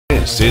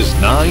This is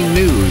 9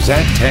 News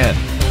at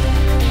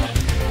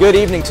 10. Good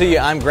evening to you.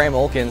 I'm Graham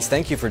Olkins.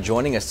 Thank you for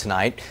joining us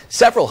tonight.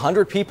 Several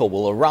hundred people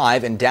will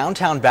arrive in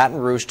downtown Baton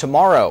Rouge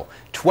tomorrow.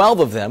 12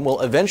 of them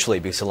will eventually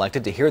be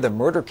selected to hear the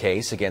murder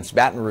case against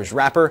Baton Rouge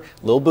rapper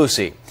Lil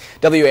Boosie.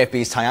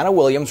 WAFB's Tiana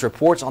Williams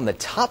reports on the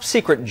top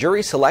secret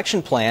jury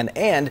selection plan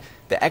and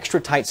the extra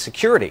tight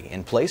security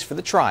in place for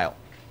the trial.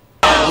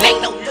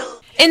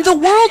 In the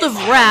world of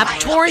rap,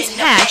 Torrance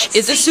Hatch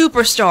is a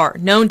superstar,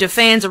 known to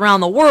fans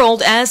around the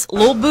world as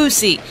Lil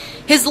Boosie.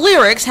 His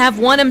lyrics have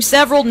won him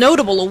several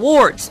notable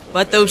awards,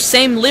 but those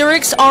same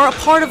lyrics are a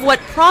part of what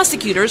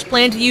prosecutors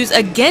plan to use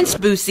against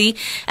Boosie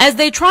as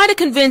they try to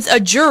convince a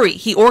jury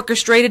he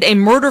orchestrated a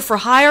murder for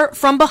hire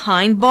from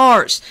behind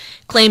bars,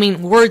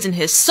 claiming words in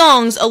his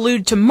songs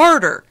allude to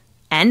murder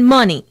and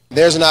money.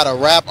 There's not a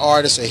rap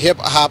artist, a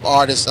hip-hop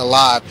artist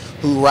alive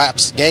who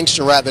raps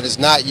gangster rap that does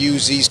not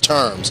use these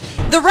terms.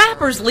 The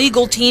rapper's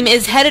legal team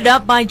is headed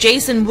up by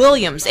Jason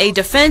Williams, a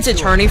defense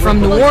attorney from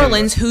New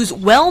Orleans who's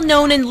well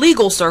known in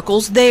legal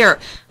circles there.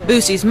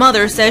 Boosie's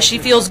mother says she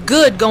feels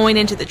good going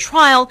into the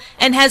trial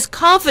and has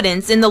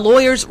confidence in the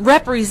lawyers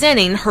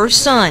representing her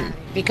son.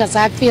 Because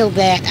I feel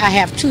that I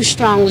have two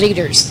strong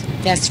leaders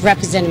that's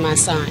representing my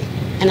son,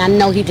 and I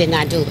know he did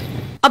not do it.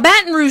 A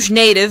Baton Rouge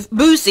native,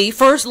 Boosie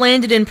first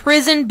landed in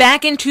prison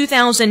back in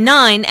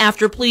 2009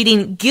 after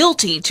pleading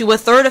guilty to a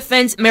third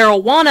offense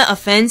marijuana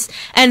offense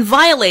and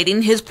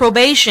violating his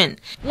probation.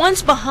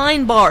 Once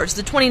behind bars,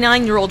 the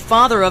 29-year-old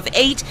father of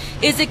 8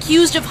 is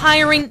accused of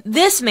hiring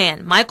this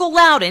man, Michael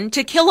Loudon,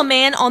 to kill a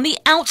man on the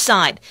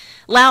outside.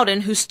 Loudon,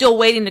 who's still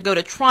waiting to go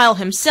to trial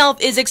himself,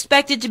 is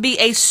expected to be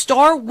a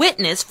star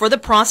witness for the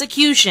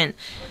prosecution.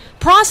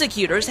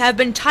 Prosecutors have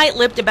been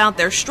tight-lipped about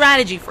their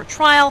strategy for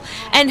trial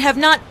and have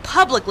not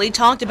publicly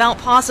talked about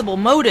possible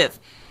motive.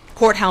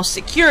 Courthouse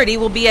security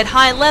will be at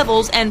high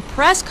levels, and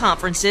press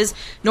conferences,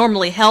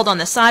 normally held on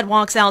the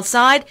sidewalks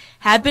outside,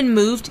 have been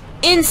moved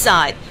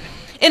inside.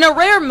 In a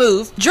rare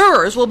move,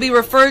 jurors will be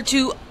referred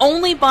to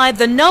only by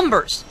the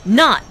numbers,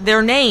 not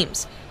their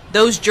names.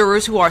 Those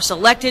jurors who are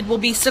selected will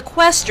be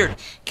sequestered,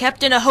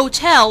 kept in a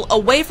hotel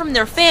away from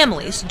their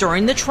families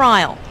during the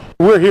trial.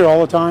 We're here all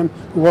the time.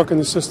 We work in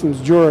the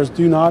systems. Jurors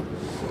do not,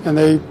 and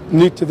they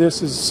new to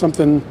this is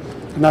something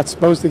they're not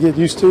supposed to get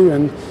used to,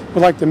 and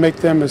we'd like to make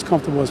them as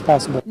comfortable as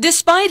possible.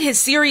 Despite his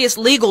serious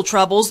legal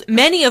troubles,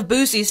 many of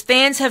Boosie's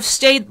fans have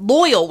stayed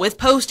loyal with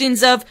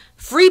postings of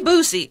 "Free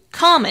Boosie"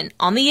 common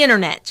on the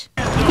internet.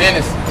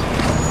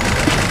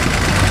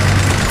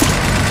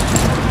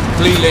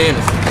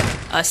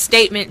 A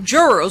statement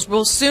jurors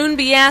will soon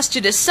be asked to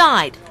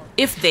decide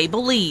if they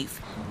believe.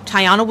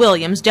 Tiana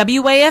Williams,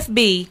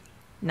 WAFB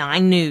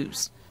 9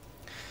 News.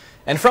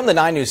 And from the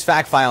 9 News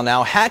Fact File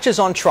now, Hatch is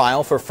on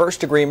trial for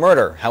first-degree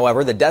murder.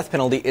 However, the death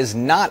penalty is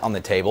not on the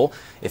table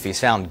if he's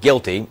found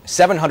guilty.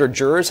 700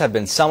 jurors have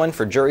been summoned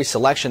for jury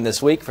selection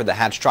this week for the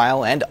Hatch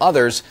trial, and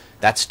others,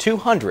 that's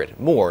 200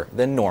 more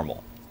than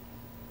normal.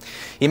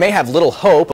 He may have little hope